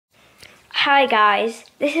Hi guys,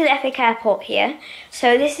 this is Epic Airport here.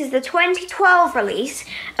 So this is the 2012 release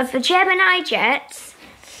of the Gemini jets,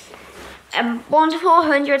 1 to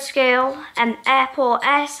 400 scale, airport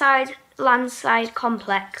airside landside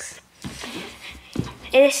complex.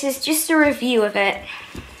 This is just a review of it.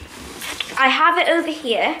 I have it over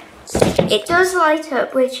here. It does light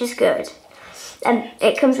up, which is good.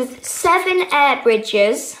 It comes with 7 air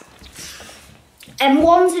bridges, and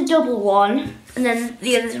one's a double one, and then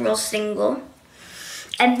the others are all single.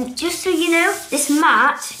 And just so you know, this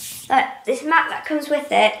mat that comes with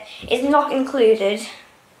it is not included.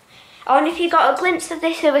 I wonder if you got a glimpse of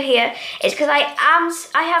this over here. It's because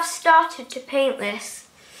I have started to paint this.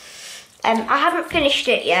 I haven't finished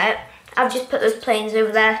it yet. I've just put those planes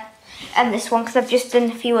over there and this one because I've just done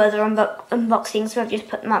a few other unboxings, so I've just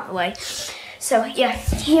put them out the way. So yeah,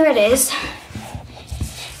 here it is.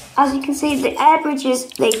 As you can see, the air bridges,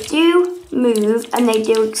 they do move and they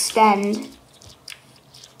do extend.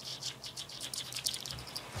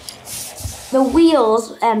 The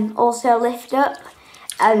wheels also lift up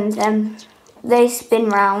and they spin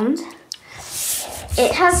round.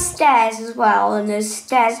 It has stairs as well, and those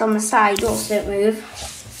stairs on the side also move.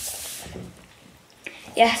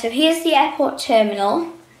 Yeah, so here's the airport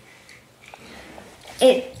terminal.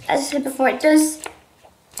 As I said before, it does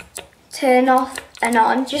turn off and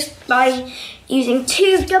on just by using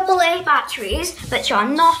 2 AA batteries, which are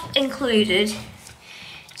not included.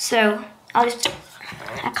 So I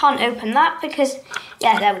can't open that because,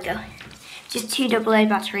 yeah, there we go. Just 2 AA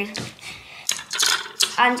batteries.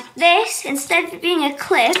 And this, instead of it being a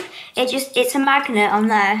clip, it's a magnet on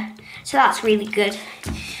there. So that's really good.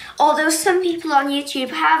 Although some people on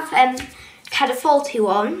YouTube have had a faulty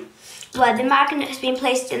one, where the magnet has been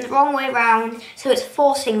placed in the wrong way around, so it's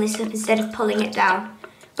forcing this up instead of pulling it down.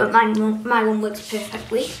 But my one works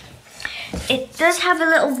perfectly. It does have a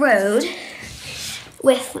little road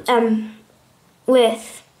with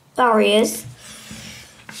barriers.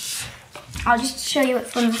 I'll just show you it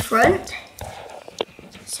from the front.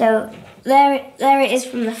 So there it is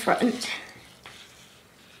from the front.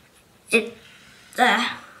 There.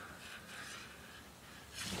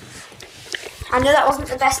 I know that wasn't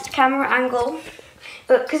the best camera angle,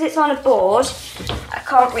 but because it's on a board, I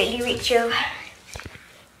can't really reach over.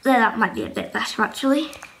 There, that might be a bit better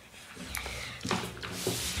actually.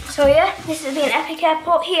 So yeah, this has been Epic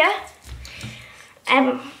Airport here.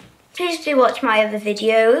 Please do watch my other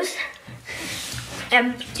videos.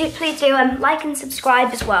 Please do like and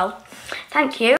subscribe as well. Thank you.